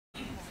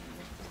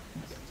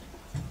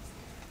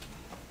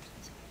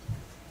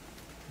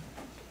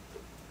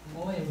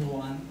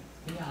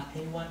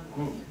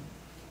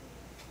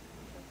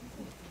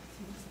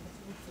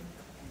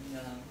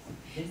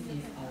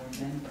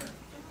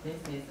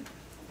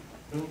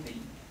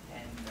Ruby,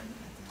 and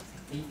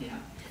Lydia,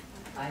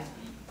 Ivy,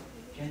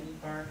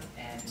 Jennifer,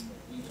 and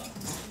Eva.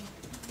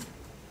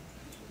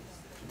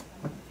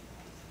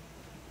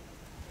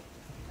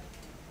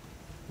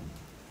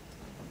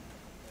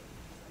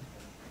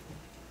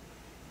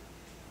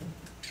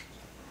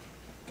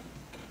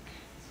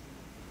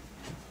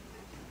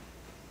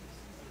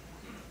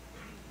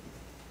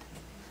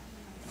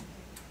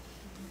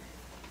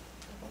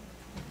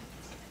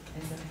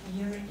 And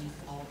here is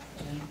our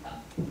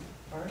agenda.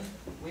 First,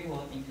 we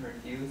will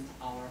introduce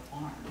our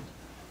farm.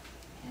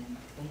 And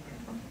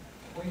second,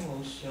 we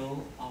will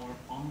show our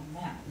farm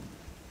map.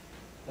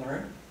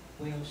 Third,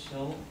 we will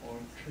show our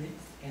trip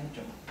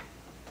schedule.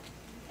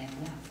 And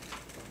last,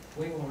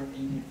 we will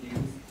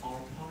introduce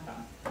our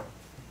product.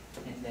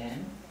 And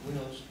then we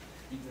will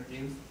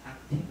introduce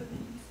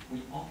activities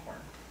we offer.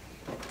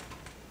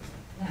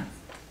 Next,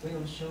 we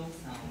will show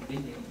some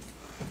videos.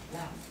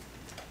 Last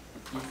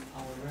is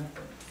our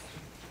reference.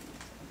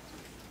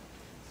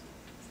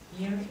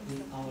 Here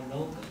is our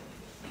logo.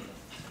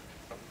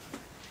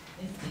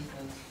 This is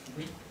a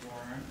sweet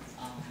word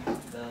on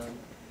the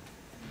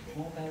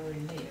mulberry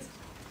leaf.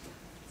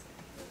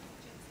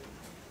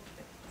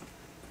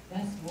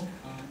 Let's move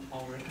on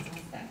our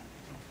concept.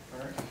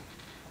 First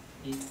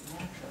is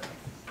natural,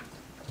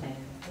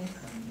 and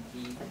second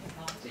is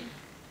healthy,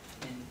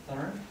 and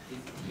third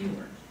is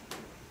pure.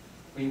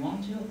 We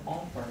want to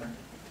offer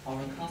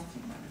our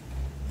customers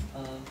a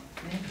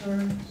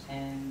natural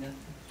and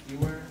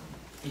pure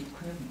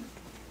equipment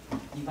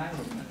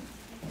environment,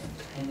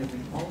 and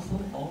we also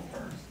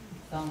offer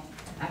some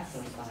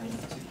exercise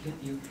to keep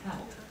you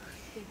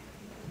healthy.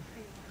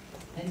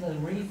 And the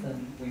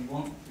reason we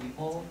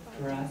all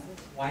dress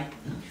white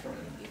t-shirt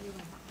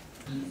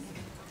is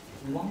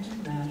we want to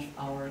match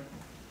our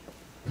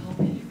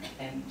topic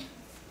and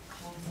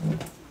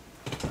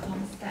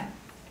concept,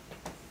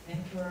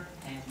 natural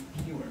and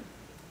pure.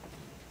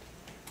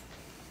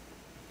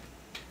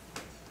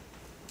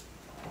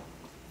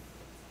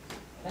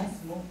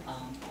 Let's move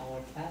on our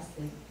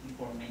basic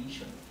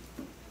information.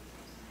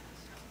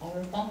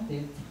 Our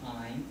founded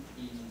time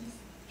is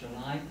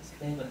July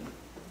 7,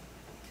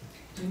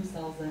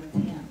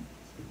 2010,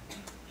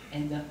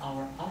 and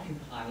our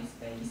occupied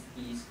space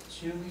is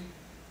 2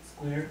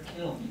 square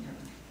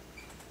kilometers,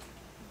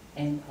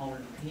 and our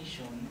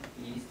location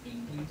is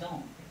in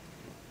Pingdong.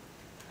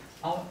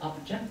 Our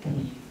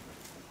objective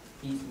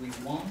is we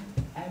want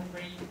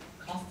every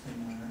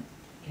customer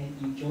can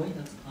enjoy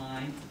the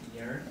time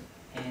here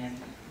and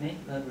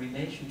make the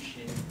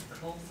relationship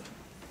closer.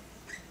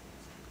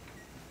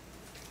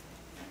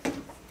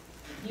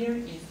 Here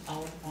is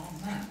our farm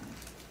map.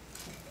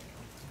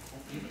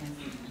 As you can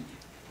see,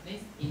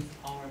 this is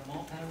our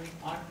mulberry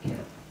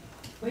orchard.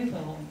 We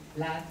will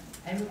let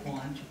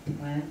everyone to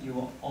plant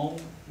your own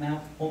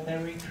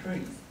mulberry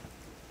trees.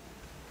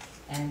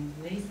 And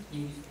this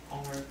is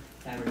our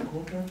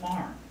agriculture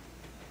farm.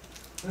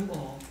 We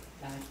will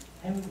let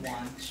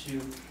everyone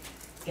to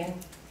get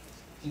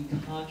in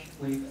touch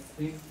with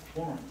sweet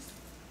forms.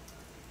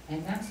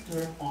 And next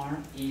to our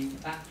farm is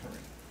factory.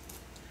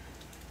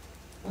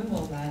 We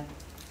will let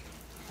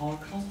our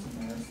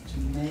customers to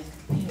make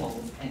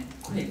pillows and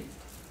quilts.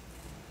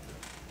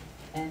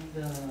 And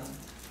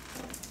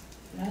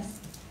let's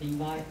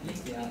invite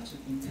Lydia to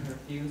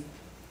introduce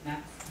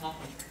next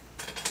topic.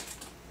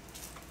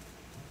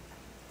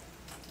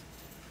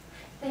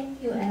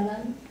 Thank you,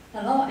 Alan.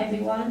 Hello,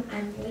 everyone.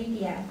 I'm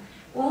Lydia.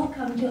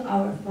 Welcome to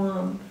our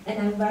farm, and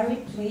I'm very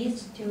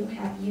pleased to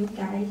have you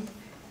guys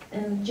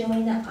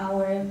join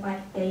our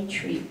 5-day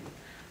trip.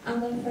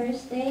 On the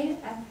first day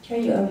after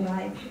you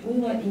arrive, we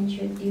will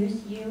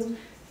introduce you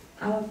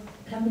our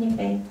company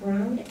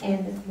background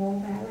and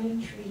mulberry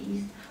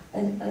trees,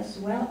 as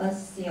well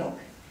as silk.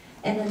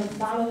 And then the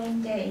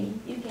following day,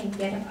 you can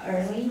get up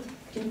early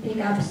to pick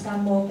up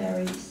some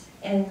mulberries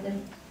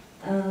and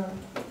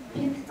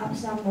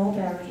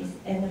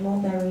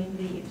mulberry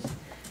leaves.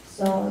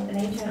 So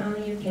later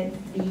on, you can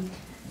feed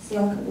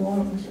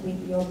silkworms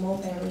with your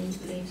mulberry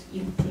leaves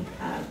you pick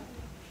up.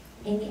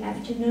 In the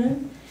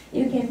afternoon,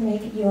 you can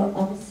make your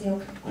own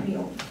silk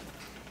quilt.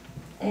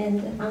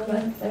 And on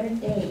the third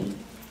day,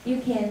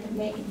 you can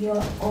make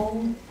your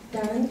own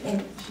down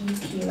and tea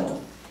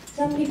pillow.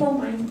 Some people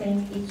might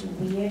think it's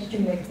weird to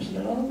make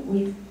pillow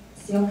with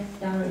silk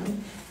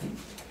down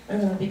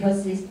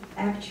because it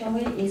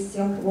actually is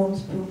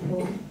silkworm's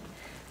poo-poo.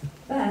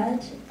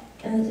 But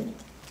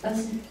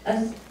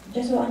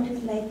just want to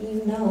let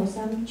you know,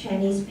 some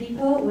Chinese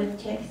people would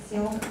take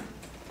silk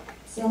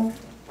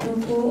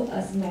poo-poo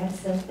as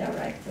medicine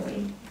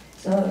directly.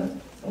 So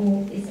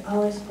it's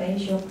our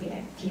special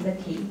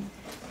creativity.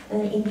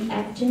 In the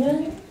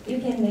afternoon, you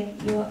can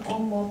make your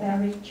own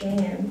mulberry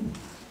jam,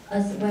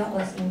 as well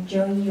as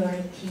enjoy your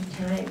tea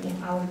time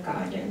in our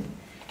garden.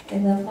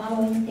 And the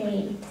following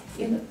day,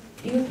 you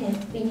can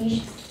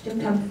finish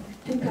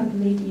to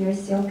complete your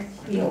silk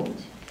quilt.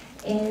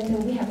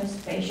 And we have a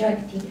special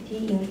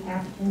activity in the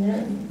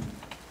afternoon.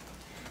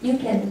 We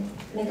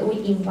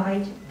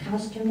invite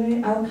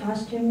our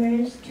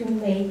customers to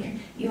make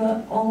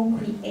your own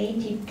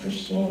creative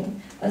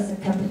machine as a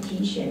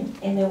competition,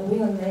 and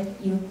we'll let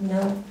you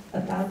know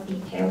about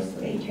details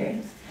later.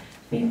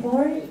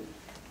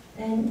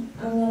 And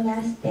on the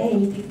last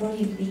day, before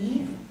you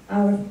leave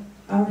our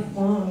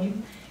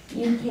farm,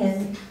 you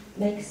can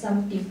make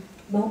some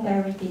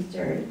mulberry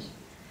dessert.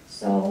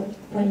 So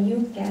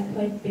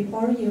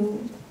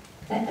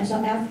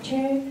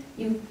after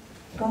you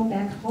go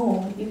back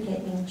home, you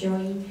can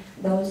enjoy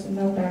those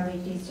mulberry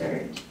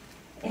dessert.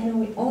 And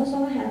we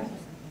also have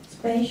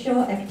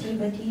special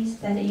activities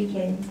that you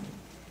can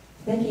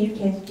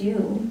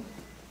do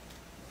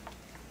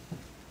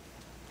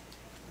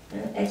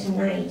at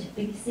night,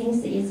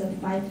 since it's a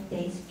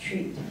 5-day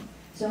trip.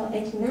 So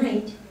at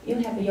night, you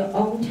have your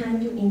own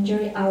time to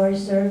enjoy our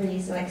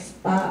service like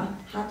spa,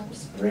 hot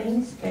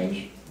springs,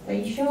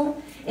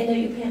 facial, and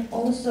you can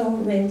also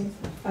rent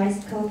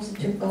bicycles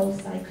to go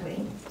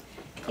cycling.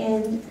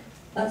 And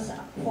as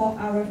for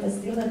our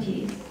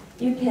facilities,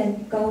 you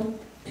can go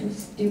to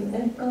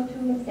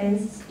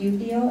dance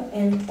studio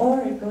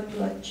or go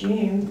to a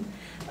gym,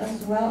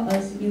 as well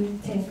as you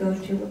can go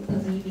to a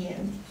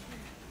pavilion.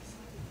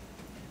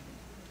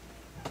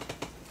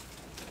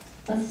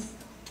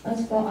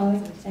 As for our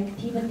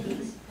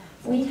activities,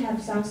 we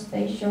have some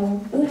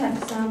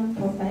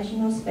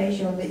professional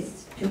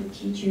specialists to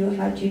teach you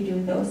how to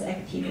do those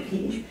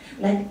activities,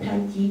 like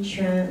Tai Chi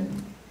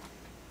Chuan.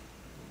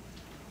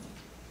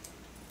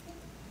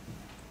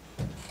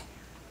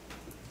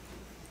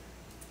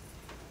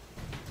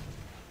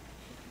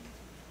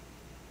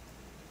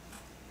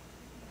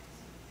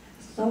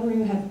 Sorry,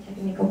 we have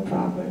technical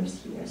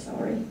problems here,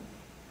 sorry.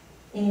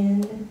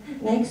 And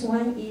next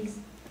one is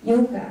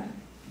yoga.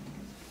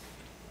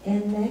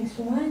 And next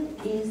one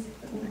is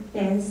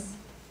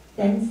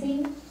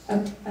dancing,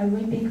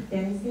 aerobic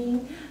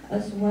dancing,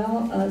 as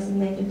well as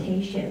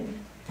meditation.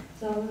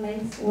 So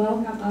let's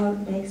welcome our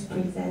next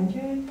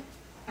presenter,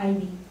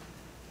 Ivy.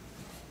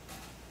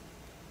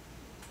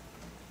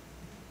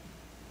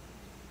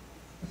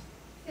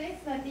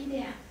 Thanks,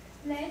 Lydia.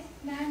 Let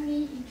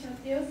me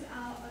introduce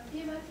our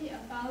activity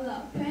about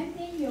the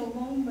planting your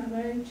own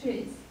mulberry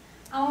trees.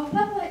 Our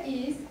purpose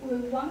is we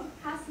want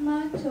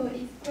customers to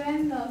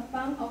explain the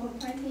fun of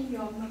planting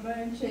your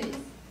mulberry trees.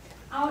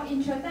 Our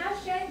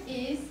introduction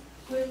is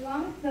we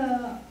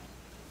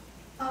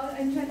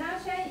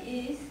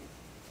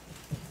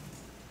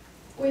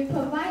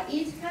provide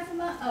each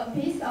customer a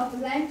piece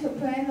of land to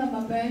plant the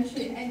mulberry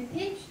tree and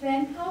teach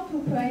them how to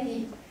plant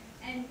it.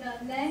 And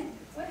then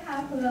we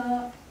have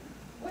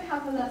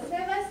the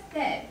 7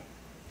 steps.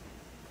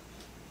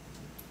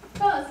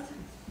 First,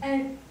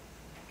 and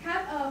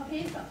cut a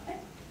piece of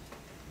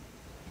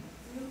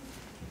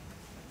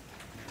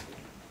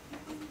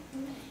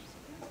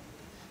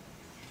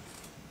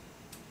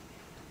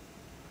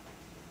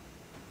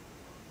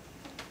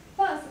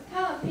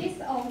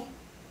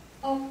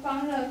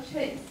from the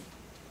trees.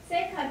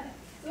 Second,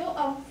 sew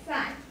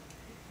outside.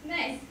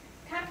 Next,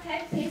 cut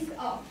that piece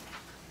off.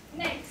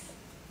 Next,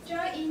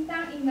 join it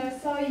down in the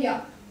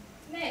soil.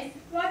 Next,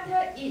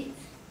 water it.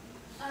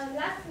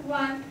 Last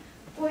one,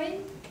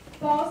 green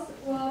balls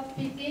will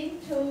begin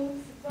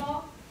to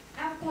sprout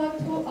after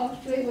 2 or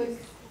 3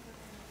 weeks.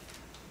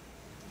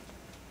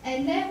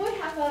 And then we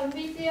have a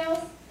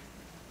video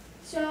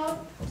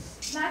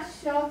that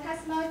show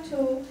customers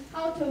to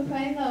how to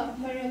plant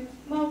the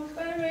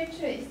mulberry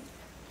trees.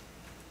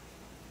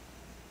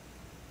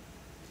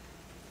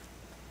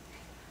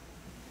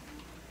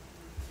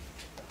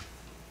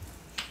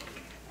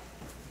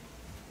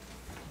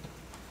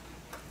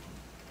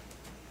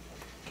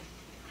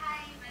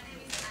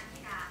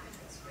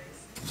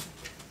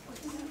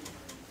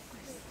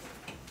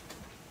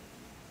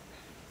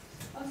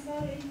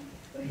 Sorry.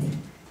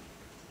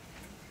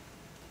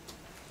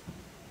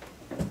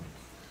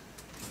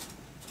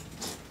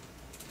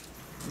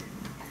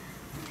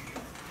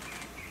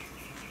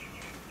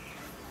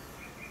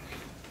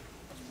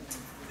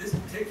 This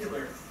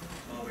particular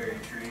mulberry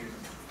tree is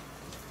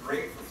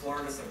great for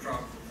Florida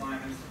subtropical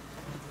climates.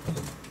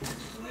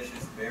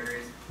 Delicious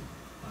berries.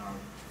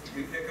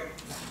 We pick them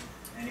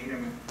and eat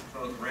them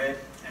both red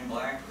and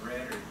black. The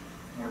red are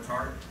more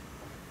tart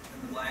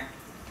than the black.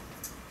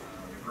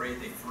 They're great.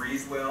 They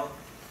freeze well.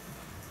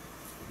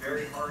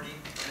 Very hardy.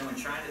 I know in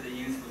China they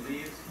use the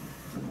leaves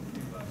to do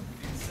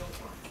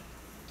silkworm.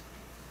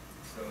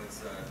 So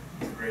it's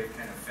a great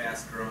kind of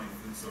fast-growing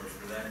food source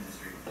for that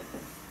industry.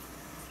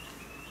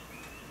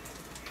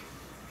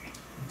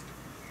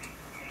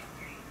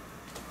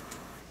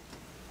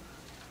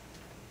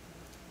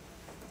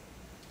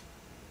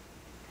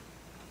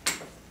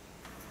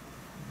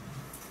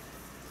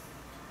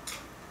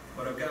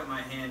 What I've got in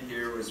my hand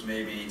here was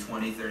maybe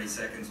 20-30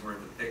 seconds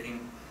worth of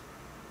picking,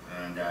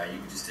 and you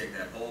can just take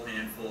that whole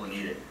handful and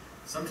eat it.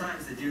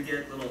 Sometimes they do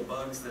get little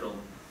bugs that'll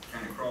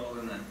kind of crawl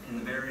in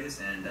the berries,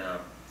 and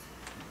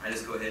I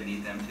just go ahead and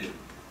eat them too.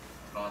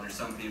 Bothers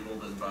some people,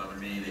 doesn't bother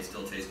me. They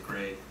still taste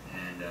great,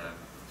 and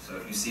so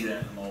if you see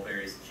that in the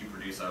mulberries that you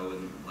produce, I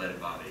wouldn't let it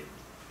bother you.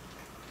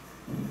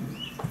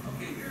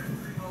 Okay, here are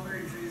 3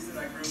 mulberry trees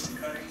that I grew from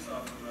cuttings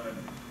off of a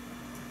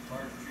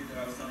large tree that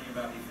I was telling you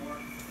about before.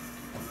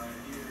 Right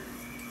here,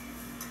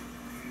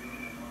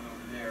 one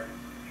over there.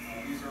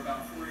 These are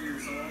about 4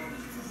 years old.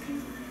 As you can see,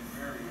 they're doing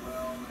very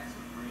well, nice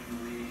green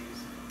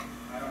leaves.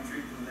 I don't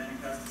treat them with any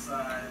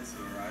pesticides,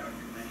 or I don't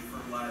give them any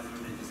fertilizer.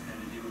 They just kind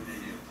of do what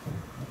they do.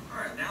 All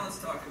right, now let's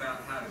talk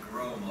about how to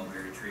grow a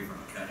mulberry tree from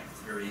a cutting.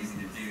 It's very easy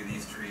to do.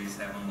 These trees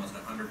have almost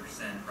 100%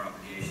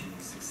 propagation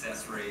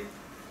success rate.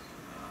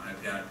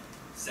 I've got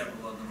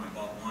several of them. I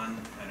bought one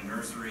at a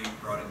nursery,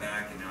 brought it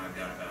back, and now I've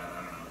got about,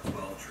 I don't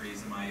know, 12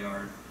 trees in my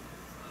yard.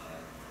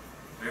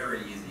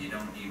 Very easy. You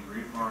don't need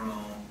root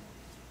hormone.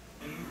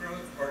 And you can grow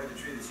it part of the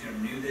tree that's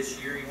new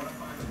this year. You want to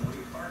find the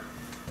woody part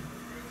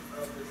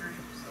of the tree.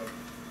 So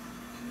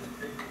in this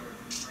particular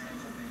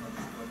branch, I think I'll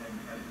just go ahead and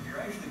cut it here.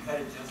 I usually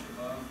cut it just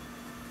above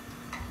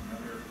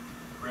another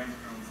branch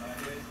growing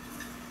sideways.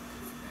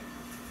 Okay.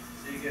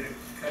 So you get a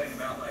cutting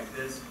about like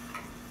this.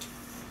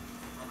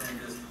 I'll then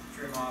just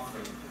trim off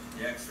the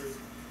extras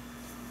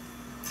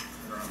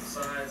that are on the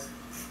sides.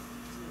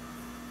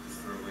 Just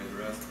throw away the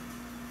rest.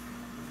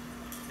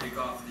 Take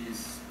off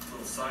these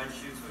little side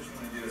shoots. What you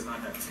want to do is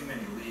not have too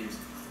many leaves.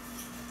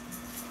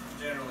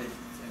 Generally,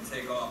 and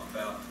take off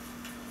about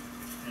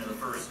the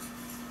first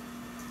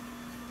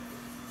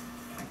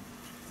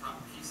top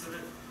piece of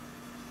it.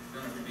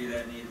 Don't have to be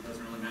that neat. It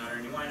doesn't really matter.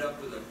 And you wind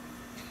up with a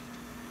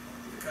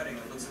cutting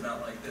that looks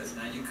about like this.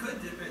 Now you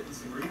could dip it in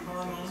some root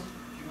hormone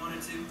if you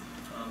wanted to.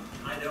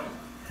 I don't,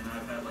 and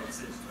I've had, like I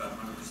said, just about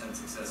 100%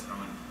 success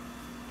growing.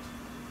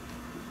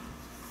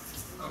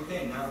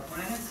 Okay, now to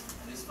plant it.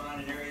 I just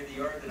found an area of the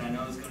yard that I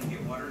know is going to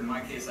get watered. In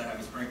my case, I have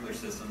a sprinkler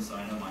system, so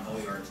I know my whole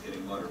yard is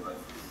getting watered, but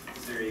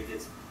this area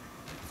gets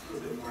a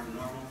little bit more than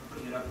normal.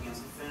 Putting it up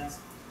against the fence,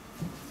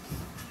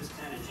 just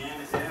kind of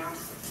jam it down.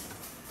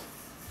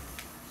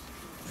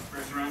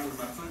 Press around with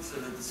my foot so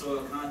that the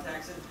soil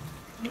contacts it,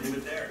 and leave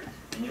it there.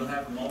 And you'll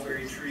have a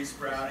mulberry tree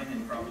sprouting,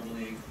 and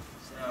probably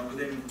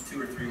within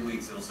 2 or 3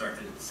 weeks, it'll start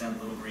to send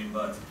little green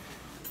buds.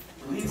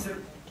 The leaves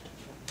are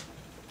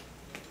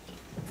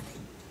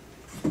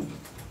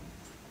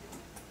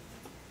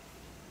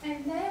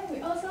And then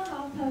we also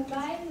have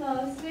provide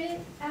the 3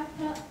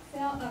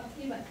 after-sale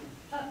activity,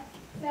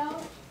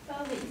 sale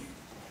service.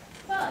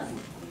 First,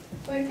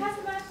 when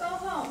customers go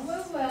home, we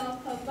will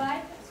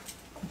provide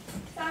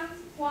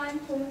someone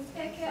to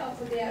take care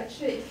of their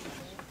tree.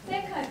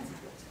 Second,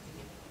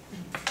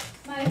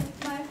 my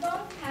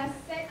phone has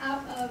set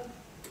up a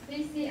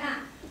VCR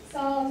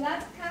so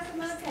that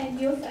customers can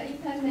use the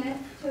internet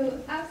to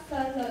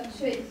access the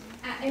tree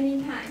at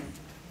any time.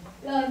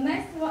 The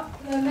next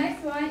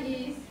one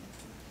is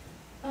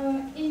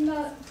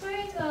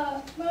during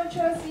the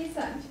mature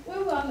season, we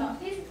will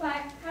notify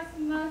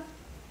customers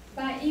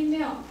by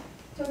email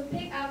to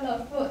pick up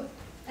the food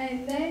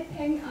and then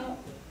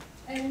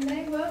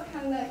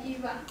welcome the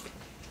Eva.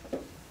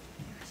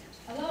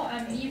 Hello,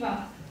 I'm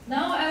Eva.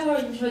 Now I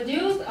will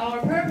introduce our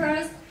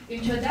purpose,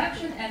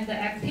 introduction, and the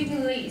activity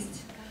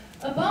list.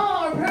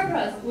 About our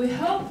purpose, we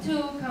hope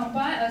to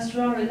combine a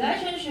strong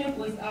relationship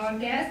with our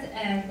guests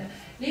and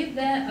leave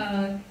them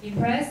an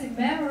impressive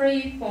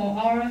memory for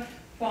our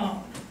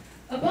farm.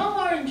 About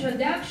our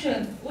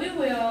introduction, we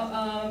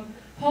will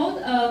hold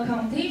a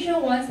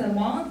competition once a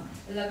month.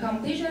 The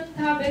competition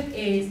topic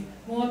is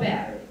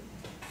mulberry.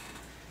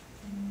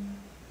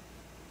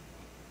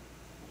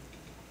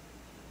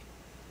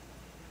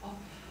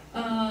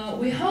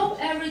 We hope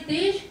every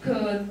dish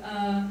could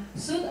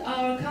suit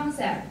our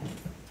concept.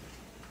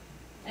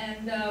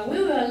 And we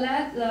will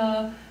let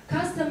the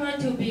customer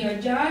to be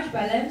a judge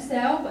by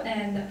themselves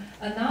and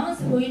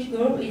announce which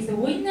group is the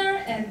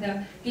winner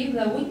and give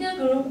the winner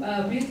group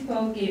a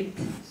beautiful gift.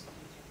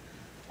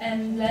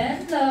 And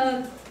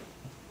then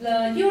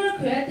your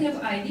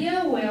creative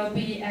idea will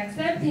be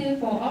accepted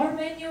for our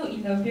menu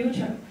in the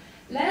future.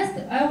 Last,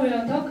 I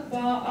will talk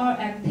about our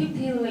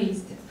activity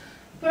list.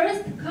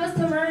 First,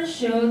 customers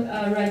should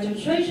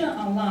registration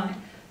online.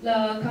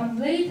 The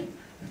complete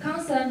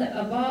consent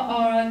about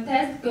our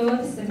taste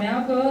good,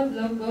 smell good,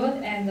 look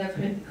good,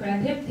 and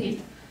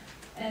creativity.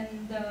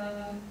 And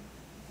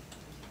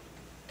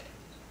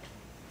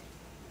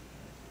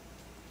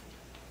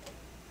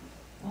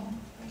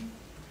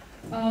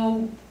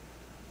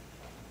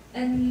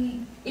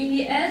and in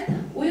the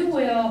end, we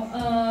will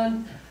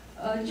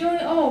join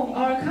all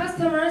our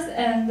customers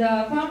and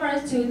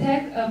farmers to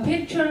take a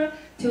picture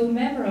to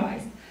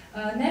memorize.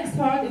 Next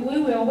part,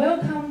 we will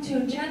welcome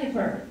to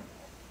Jennifer.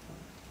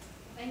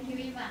 Thank you,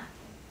 Eva.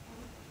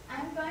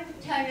 I'm going to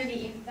tell you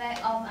the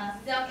effect of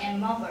silk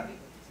and mulberry.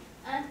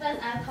 And first,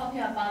 I'll talk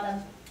you about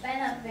the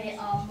benefit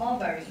of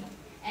mulberry.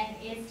 And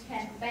it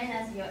can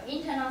balance your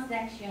internal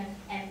section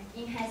and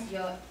enhance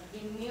your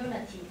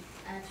immunity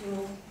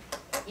to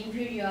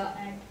improve your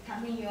and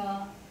keep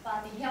your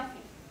body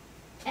healthy.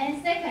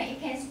 And second, it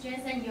can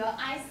strengthen your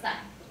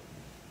eyesight.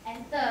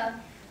 And third,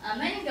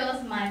 many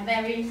girls might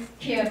very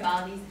care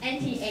about this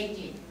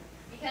anti-aging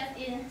because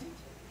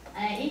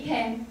it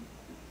can.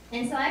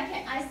 And so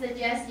I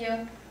suggest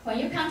you, when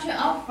you come to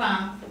our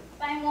farm,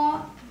 buy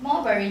more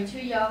mulberry to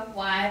your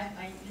wife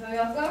and to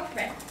your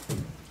girlfriend.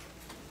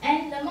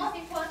 And the most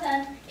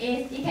important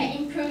is it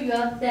can improve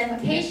your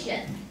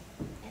defecation.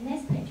 And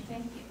next page,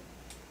 thank you.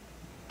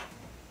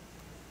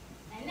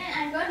 And then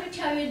I'm going to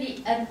tell you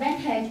the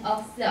advantage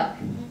of silk.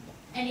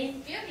 And it's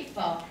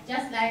beautiful,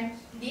 just like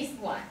this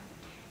one.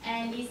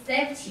 And it's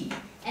safety,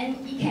 and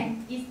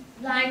it's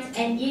light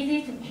and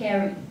easy to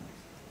carry.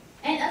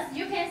 And as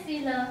you can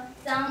see the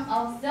sound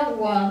of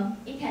silkworm,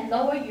 it can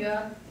lower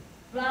your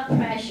blood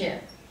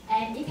pressure,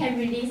 and it can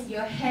release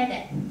your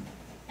headache.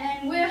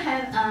 And we'll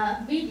have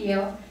a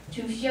video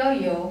to show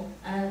you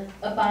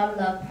about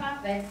the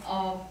process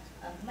of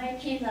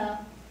making the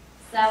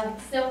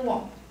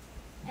silkworm.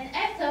 And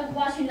after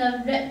watching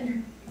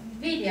the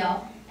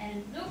video,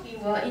 and Ruby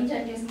will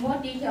introduce more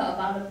detail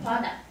about the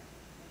product.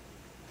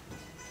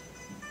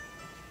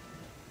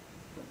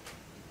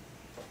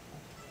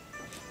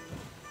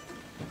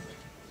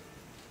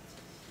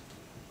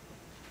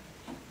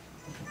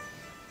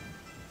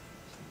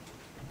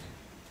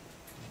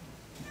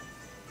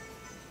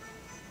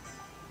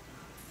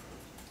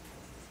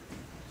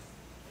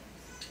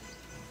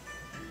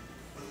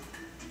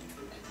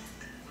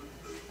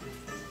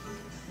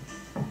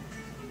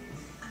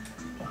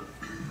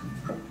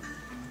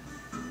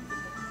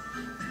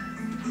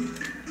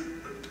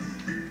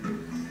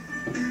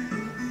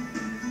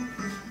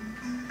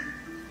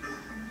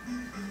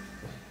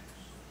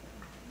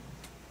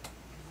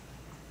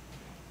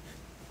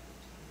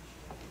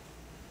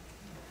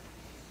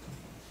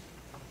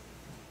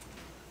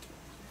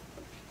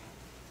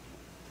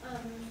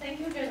 Thank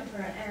you,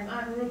 Jennifer, and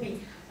I'm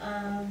Ruby.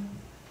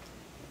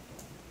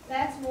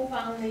 Let's move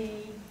on the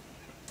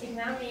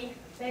economic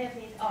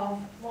benefit of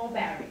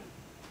mulberry.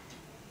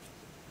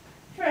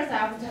 First,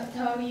 I will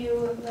tell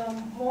you the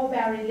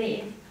mulberry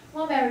leaf.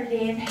 Mulberry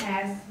leaf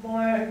has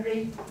more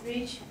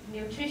rich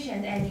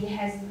nutrition, and it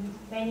has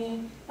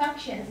many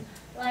functions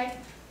like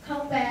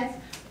combat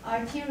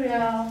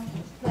arterial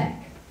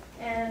plaque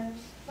and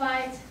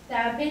fight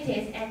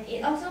diabetes, and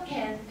it also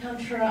can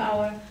control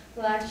our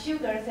blood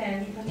sugars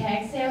and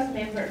protect cell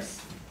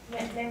membranes.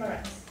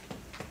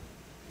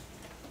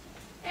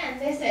 And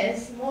this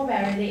is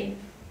mulberry leaf.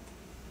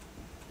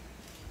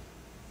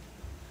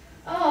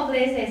 All of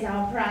this is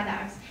our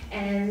products,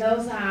 and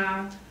those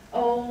are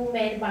all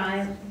made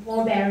by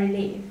mulberry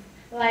leaf,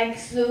 like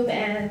soup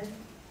and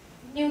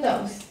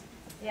noodles.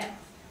 Yeah.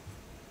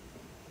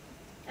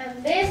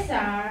 And these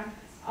are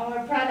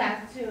our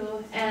products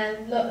too,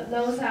 and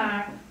those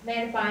are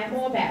made by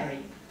mulberry,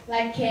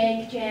 like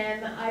cake,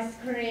 jam, ice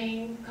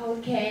cream,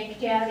 cold cake,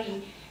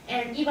 jelly,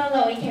 and even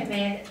though it can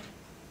make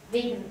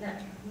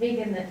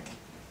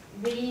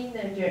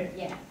vinegar,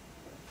 yeah.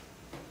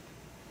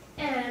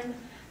 And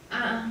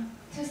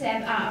to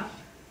sum up,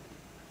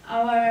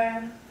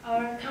 our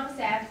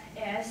concept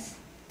is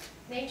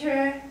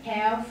nature,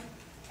 health,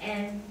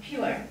 and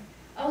pure.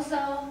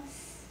 Also,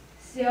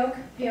 silk,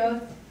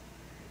 pure,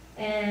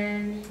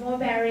 and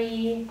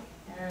mulberry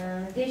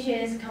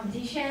dishes,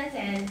 competitions,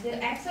 and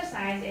the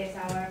exercise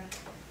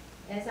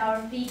is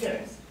our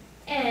figures.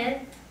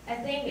 And I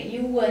think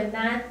you would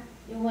not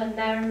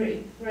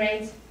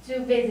regret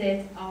to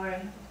visit our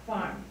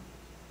farm.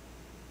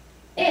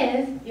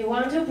 If you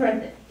want to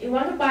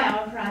buy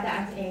our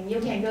product, and you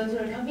can go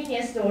to a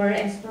convenience store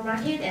and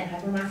supermarket and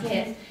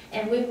hypermarket,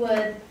 and we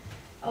would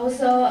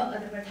also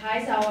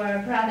advertise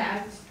our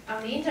products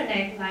on the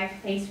internet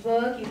like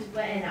Facebook, YouTube,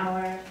 and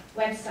our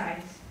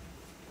website.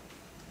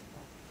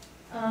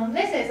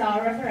 This is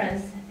our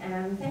reference,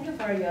 and thank you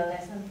for your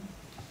lesson.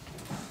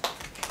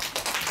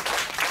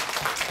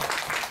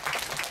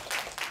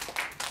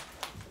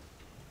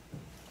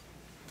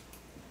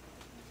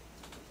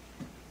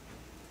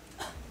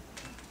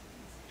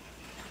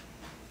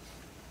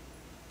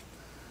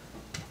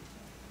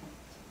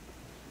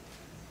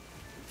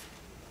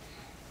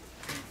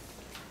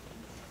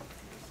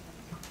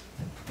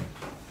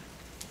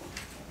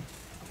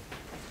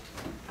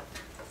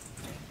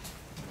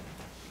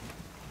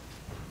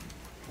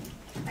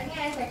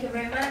 Again, thank you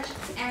very much,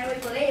 and we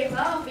believe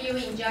all of you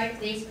enjoyed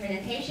these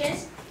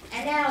presentations.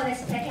 And now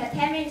let's take a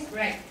 10 minutes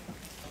break.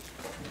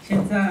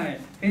 现在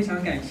非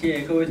常感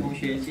谢各位同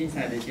学精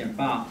彩的简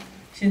报。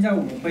现在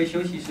我们会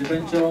休息10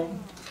分钟，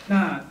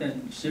那等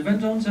10分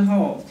钟之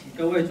后，请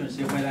各位准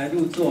时回来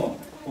入座。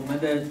我们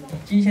的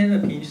今天的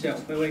评审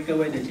会为各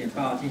位的简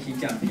报进行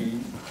讲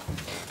评。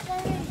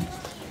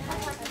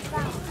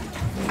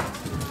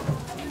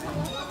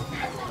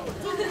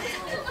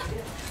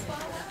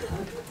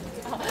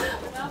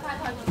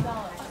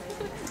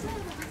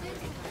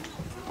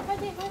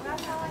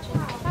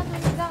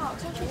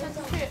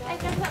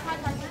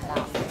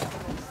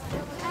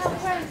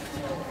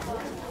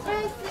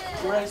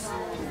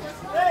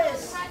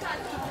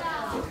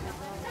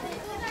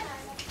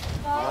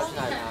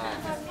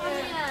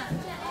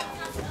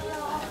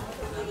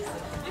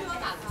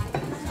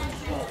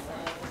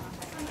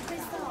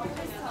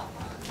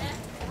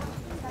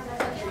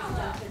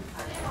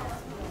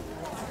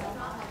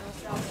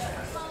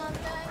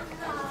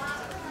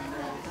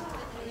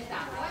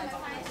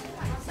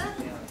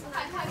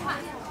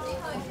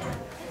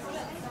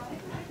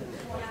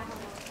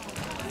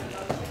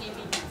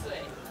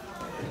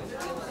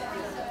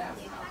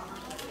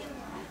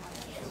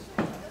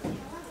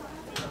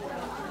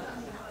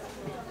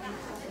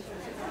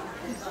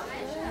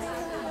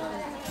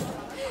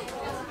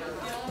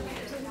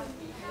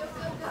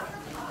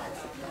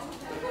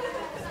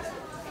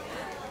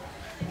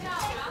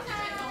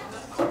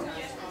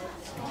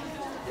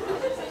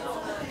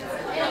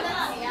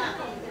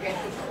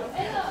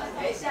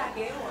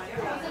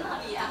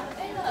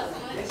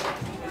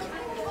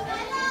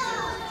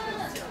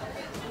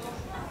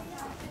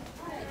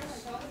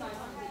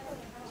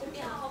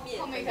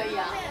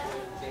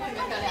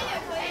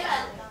Alan。